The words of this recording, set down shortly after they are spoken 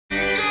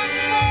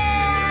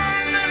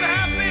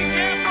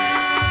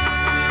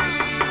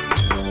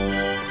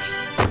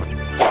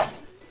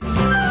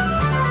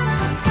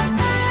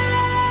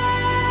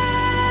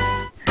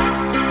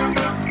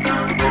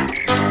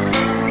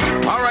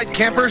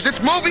campers, it's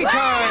movie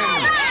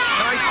time!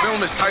 Tonight's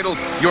film is titled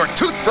Your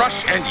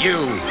Toothbrush and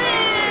You.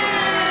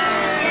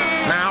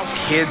 Now,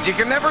 kids, you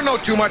can never know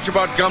too much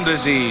about gum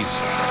disease.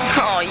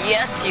 Oh,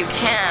 yes, you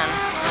can.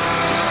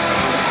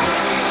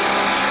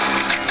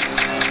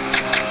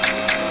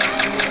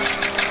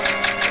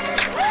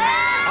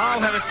 I'll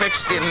have it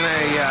fixed in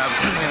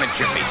a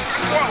jiffy.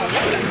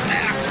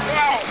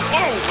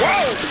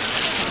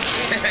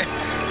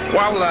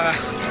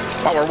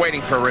 While we're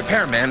waiting for a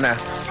repairman,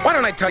 why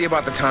don't I tell you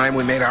about the time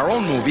we made our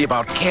own movie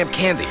about Camp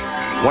Candy?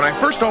 When I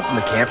first opened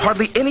the camp,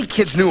 hardly any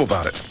kids knew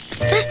about it.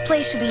 This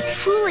place would be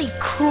truly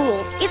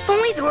cool if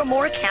only there were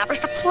more campers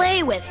to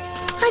play with.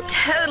 I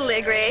totally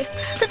agree.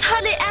 There's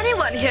hardly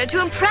anyone here to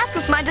impress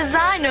with my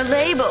design or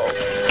labels.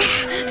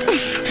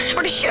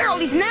 Or to share all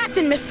these gnats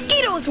and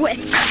mosquitoes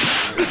with.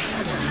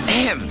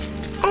 Ahem.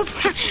 Oops,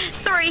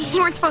 sorry,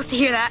 you weren't supposed to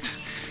hear that.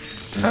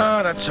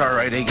 Oh, that's all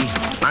right, Iggy.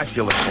 I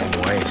feel the same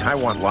way. I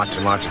want lots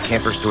and lots of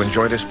campers to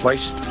enjoy this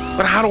place.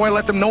 But how do I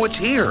let them know it's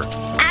here?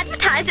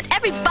 Advertise that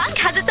every bunk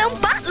has its own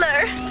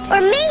butler.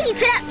 Or maybe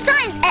put up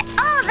signs at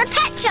all the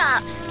pet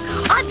shops.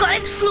 I've got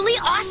a truly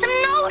awesome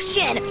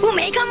notion. We'll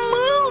make a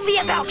movie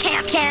about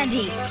Camp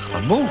Candy.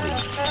 A movie?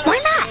 Why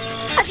not?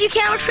 A few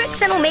camera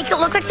tricks and we'll make it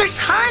look like there's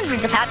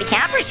hundreds of happy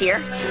campers here.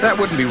 That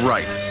wouldn't be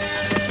right.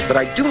 But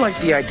I do like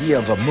the idea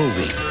of a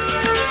movie.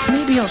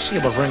 Maybe I'll see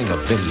about renting a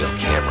video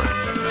camera.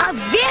 A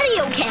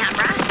video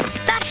camera?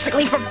 That's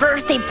strictly for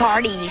birthday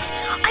parties.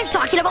 I'm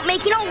talking about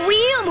making a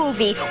real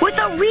movie with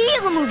a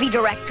real movie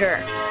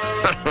director.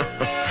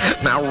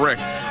 Now, Rick,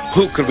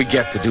 who could we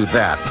get to do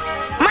that?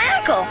 My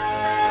uncle,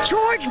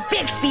 George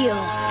Bigspiel.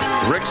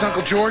 Rick's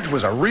Uncle George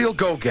was a real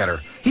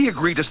go-getter. He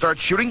agreed to start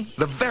shooting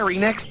the very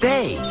next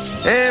day.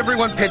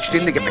 Everyone pitched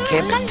in to get the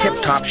camp in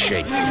tip-top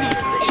shape.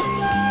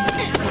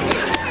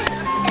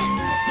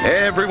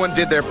 Everyone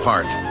did their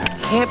part.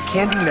 Camp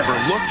Candy never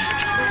looked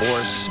or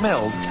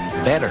smelled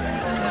better.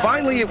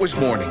 Finally, it was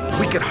morning.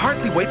 We could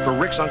hardly wait for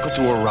Rick's uncle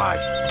to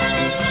arrive.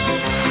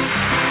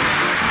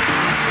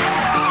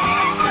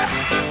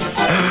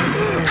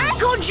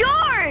 Uncle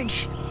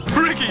George!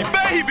 Ricky,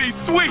 baby,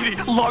 sweetie,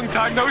 long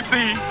time no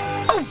see.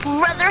 Oh,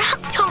 brother, how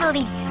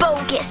totally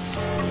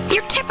bogus.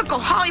 Your typical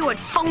Hollywood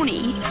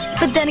phony.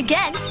 But then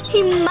again,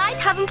 he might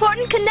have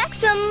important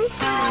connections.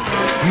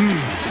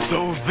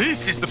 So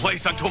this is the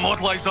place I'm to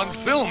immortalize on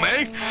film,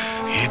 eh?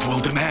 It will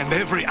demand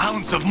every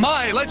ounce of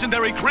my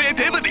legendary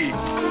creativity.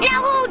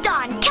 Now hold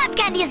on, Camp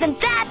Candy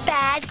isn't that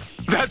bad.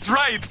 That's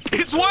right,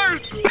 it's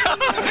worse.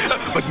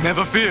 But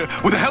never fear,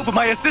 with the help of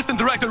my assistant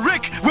director,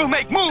 Rick, we'll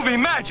make movie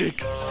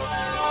magic.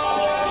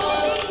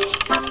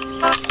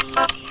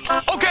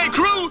 Okay,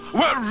 crew,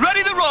 we're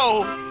ready to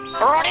roll.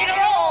 Ready to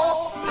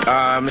roll.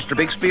 Mr.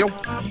 Bigspiel,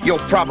 you'll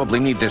probably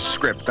need this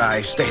script.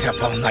 I stayed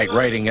up all night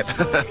writing it.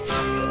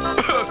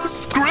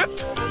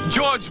 Script?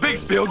 George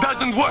Bigspiel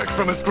doesn't work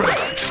from a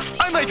script.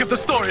 I make up the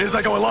story as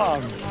I go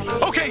along.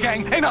 Okay,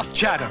 gang, enough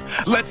chatter.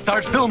 Let's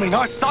start filming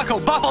our Socko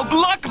Boffo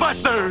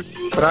blockbuster.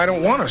 But I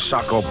don't want a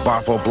Socko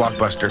Boffo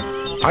blockbuster.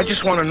 I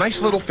just want a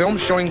nice little film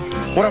showing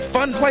what a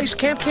fun place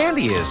Camp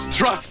Candy is.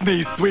 Trust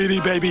me, sweetie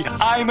baby,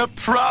 I'm a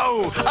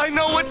pro. I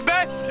know what's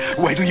best.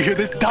 Wait till you hear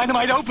this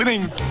dynamite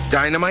opening.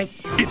 Dynamite?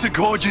 It's a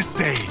gorgeous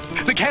day.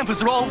 The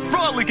campers are all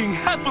frolicking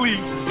happily.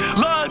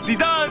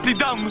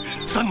 La-di-da-di-dum.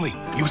 Suddenly,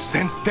 you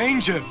sense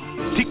danger.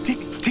 Tick,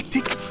 tick, tick,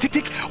 tick, tick,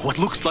 tick. What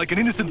looks like an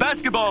innocent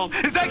basketball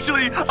is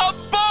actually a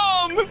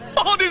bomb.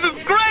 Oh, this is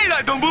great.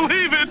 I don't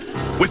believe it.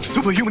 With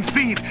superhuman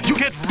speed, you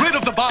get rid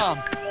of the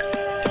bomb.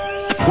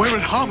 Wear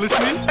it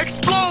harmlessly,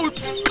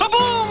 explodes.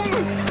 Kaboom!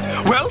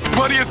 Well,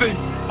 what do you think?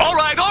 All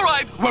right,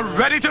 we're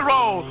ready to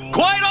roll.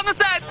 Quiet on the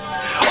set.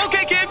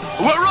 Okay, kids,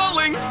 we're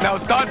rolling. Now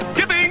start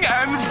skipping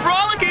and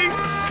frolicking.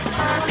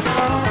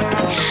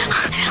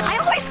 I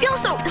always feel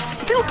so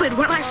stupid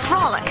when I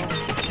frolic.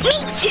 Me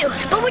too,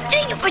 but we're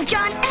doing it for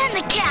John and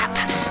the Cap.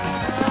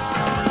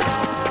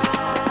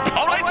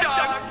 All right,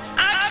 John,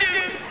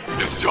 action!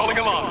 You're strolling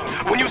along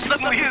when you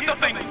suddenly hear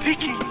something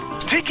ticking.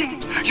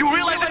 You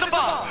realize it's a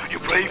bomb. You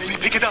bravely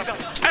pick it up,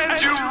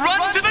 and you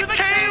run to the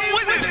cave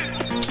with it.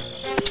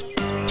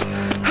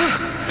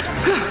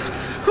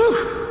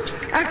 Whew.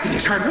 Acting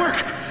is hard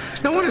work.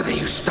 No wonder they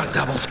use stunt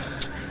doubles.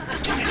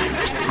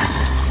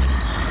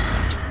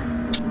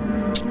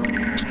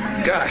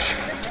 Gosh,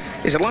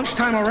 is it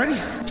lunchtime already?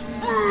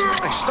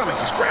 My stomach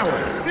is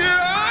growling.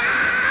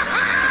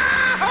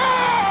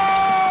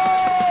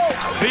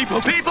 People,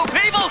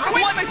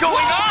 what's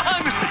going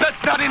on?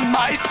 That's not in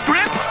my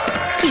script.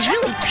 He's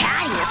really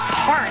padding his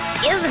part,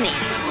 isn't he?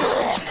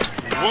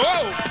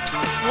 Whoa!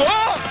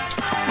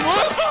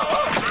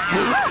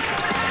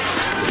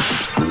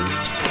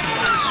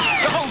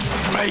 Oh,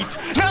 great!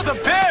 Now the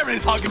bear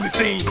is hogging the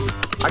scene.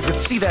 I could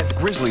see that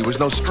Grizzly was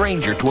no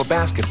stranger to a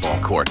basketball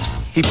court.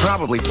 He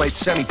probably played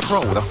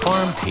semi-pro with a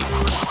farm team.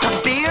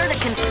 A bear that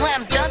can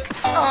slam dunk?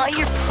 Oh,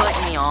 you're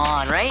putting me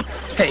on, right?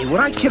 Hey, would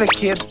I kid a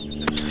kid?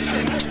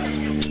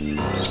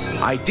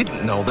 I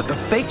didn't know that the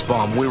fake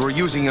bomb we were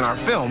using in our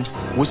film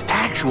was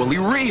actually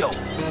real.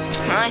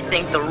 I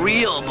think the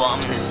real bomb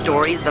in this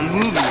story is the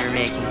movie you're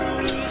making.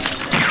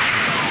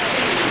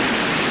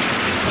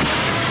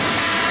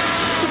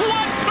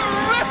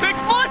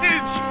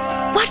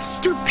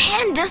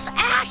 tremendous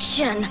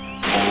action.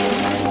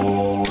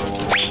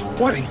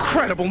 What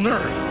incredible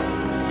nerve.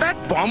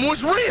 That bomb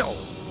was real.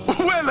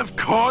 Well, of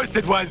course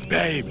it was,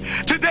 babe.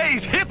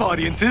 Today's hip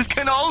audiences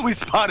can always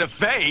spot a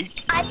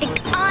fake. I think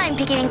I'm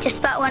beginning to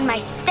spot one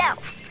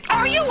myself.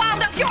 Are you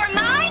out of your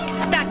mind?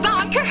 That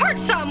bomb could hurt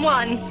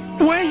someone.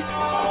 Wait,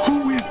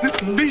 who is this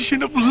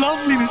vision of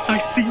loveliness I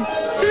see?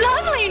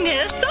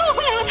 Loveliness?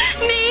 Oh,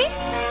 me?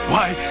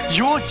 Why,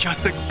 you're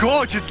just the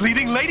gorgeous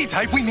leading lady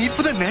type we need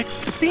for the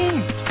next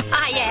scene.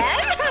 I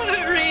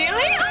am?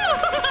 Really? Oh.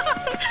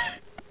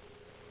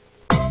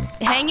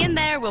 Hang in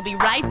there, we'll be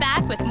right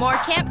back with more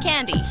Camp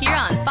Candy here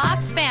on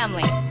Fox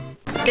Family.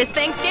 This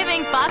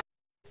Thanksgiving, Fox...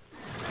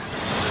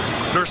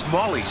 Nurse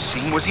Molly's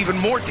scene was even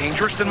more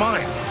dangerous than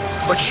mine,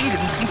 but she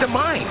didn't seem to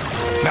mind.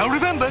 Now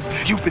remember,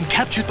 you've been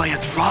captured by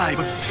a tribe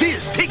of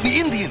fierce pygmy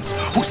Indians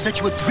who set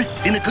you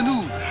adrift in a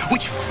canoe,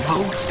 which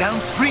floats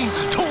downstream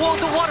toward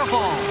the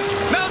waterfall.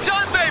 Now,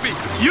 John, baby,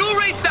 you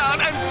reach down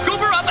and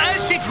scoop her up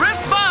as she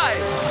drifts by.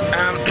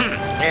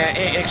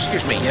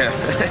 Excuse me,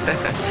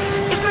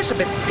 isn't this a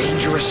bit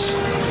dangerous?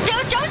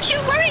 Don't you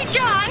worry,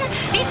 John.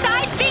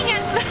 Besides being a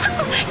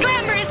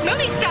glamorous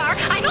movie star,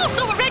 I'm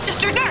also a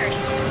registered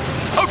nurse.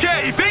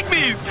 Okay,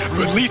 pygmies,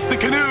 release the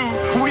canoe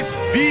with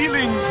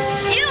feeling.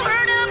 You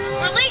heard him!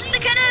 Release the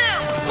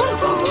canoe!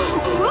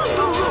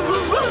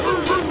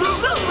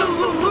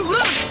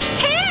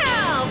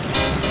 Help!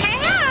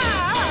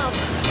 Help!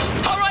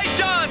 All right,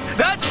 John,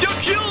 that's your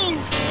cue.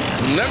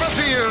 Never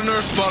fear,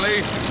 Nurse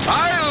Molly.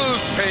 I'll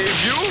save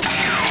you.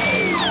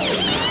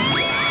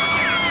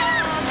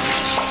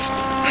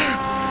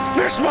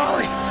 Nurse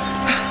Molly!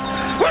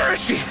 Where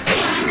is she?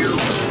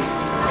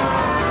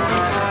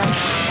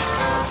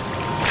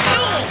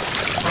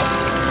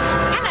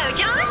 Hello,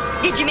 John.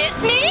 Did you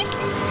miss me?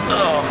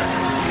 Oh,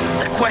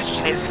 the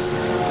question is,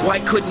 why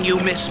couldn't you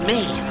miss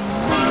me?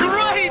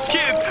 Great,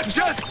 kids!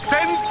 Just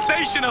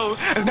sensational!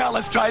 And now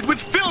let's try it with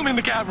film in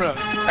the camera.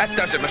 That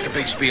does it, Mr.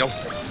 Big Spiel.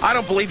 I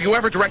don't believe you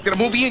ever directed a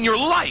movie in your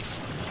life.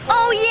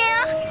 Oh,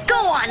 yeah? Go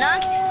on,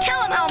 Unc.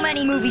 Tell him how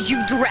many movies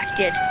you've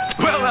directed.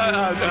 Well,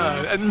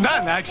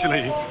 none,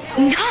 actually.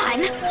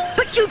 None?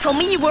 But you told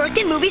me you worked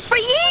in movies for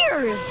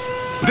years.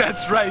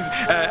 That's right,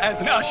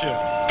 as an usher.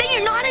 Then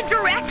you're not a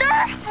director?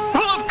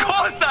 Well, of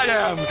course I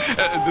am!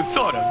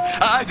 Sort of.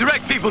 I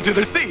direct people to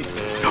their seats.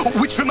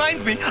 Which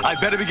reminds me, I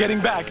better be getting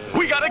back.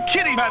 We got a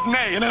kiddie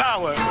matinee in an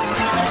hour.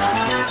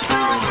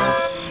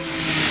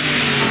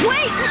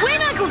 Wait,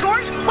 Uncle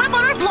George! What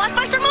about our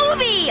blockbuster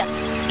movie?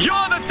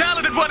 You're the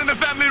talented one in the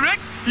family, Rick!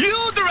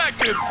 You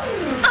directed!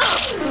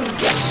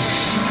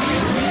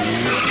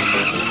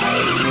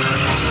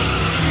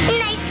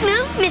 Nice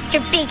move, Mr.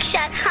 Big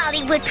Shot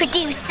Hollywood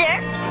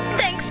producer.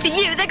 Thanks to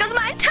you, there goes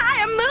my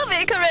entire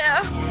movie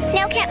career.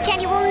 Now, Camp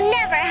Candy will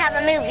never have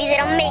a movie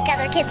that'll make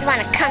other kids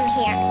want to come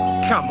here.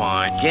 Come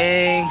on,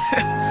 gang.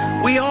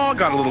 We all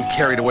got a little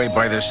carried away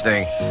by this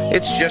thing.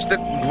 It's just that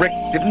Rick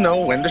didn't know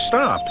when to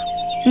stop.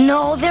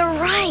 No, they're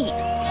right.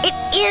 It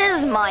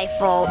is my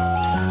fault.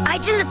 I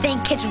didn't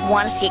think kids would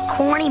want to see a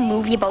corny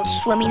movie about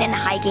swimming and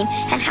hiking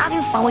and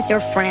having fun with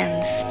their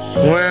friends.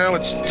 Well,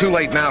 it's too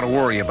late now to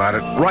worry about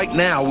it. Right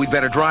now, we'd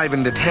better drive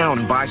into town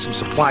and buy some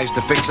supplies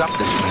to fix up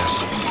this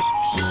mess.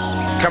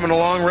 Coming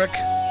along, Rick?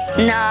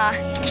 Nah,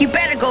 you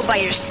better go by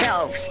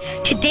yourselves.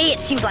 Today it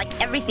seems like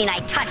everything I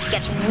touch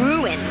gets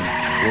ruined.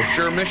 We'll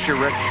sure miss you,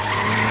 Rick.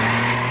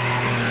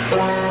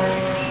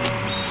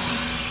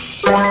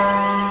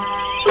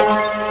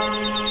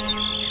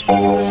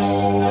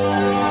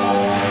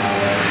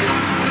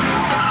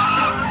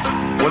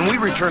 When we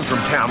returned from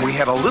town, we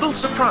had a little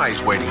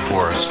surprise waiting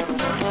for us.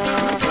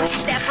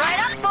 Step right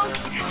up,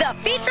 folks. The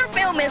feature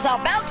film is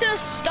about to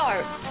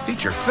start.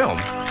 Feature film?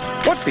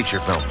 What feature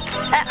film?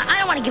 I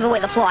don't want to give away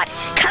the plot.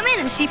 Come in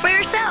and see for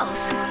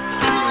yourselves.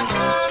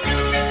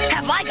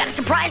 Have I got a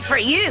surprise for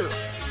you?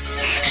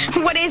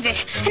 What is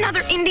it?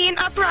 Another Indian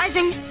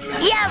uprising?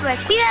 Yeah, Rick,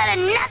 we've had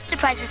enough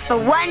surprises for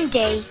one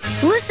day.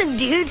 Listen,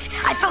 dudes,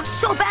 I felt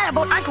so bad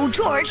about Uncle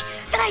George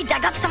that I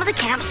dug up some of the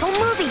camp's home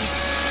movies.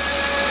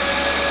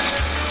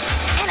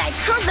 And I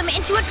turned them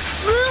into a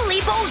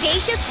truly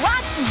bodacious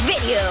rock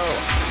video.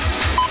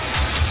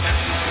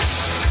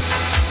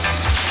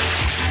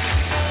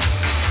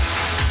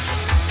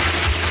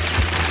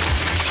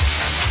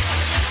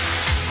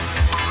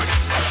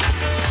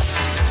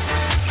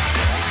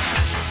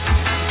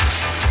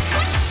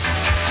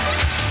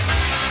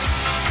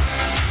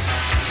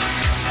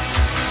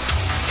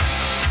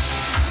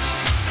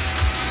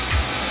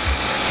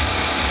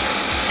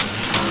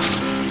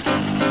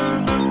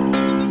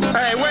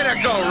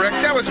 Go, Rick.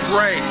 That was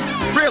great.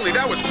 Really,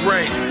 that was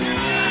great.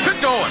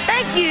 Good going.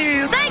 Thank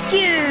you. Thank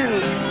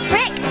you.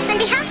 Rick, on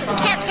behalf of the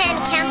Camp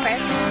Candy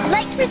campers, I'd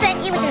like to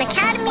present you with an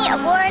Academy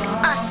Award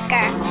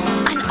Oscar.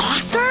 An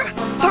Oscar?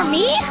 For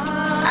me?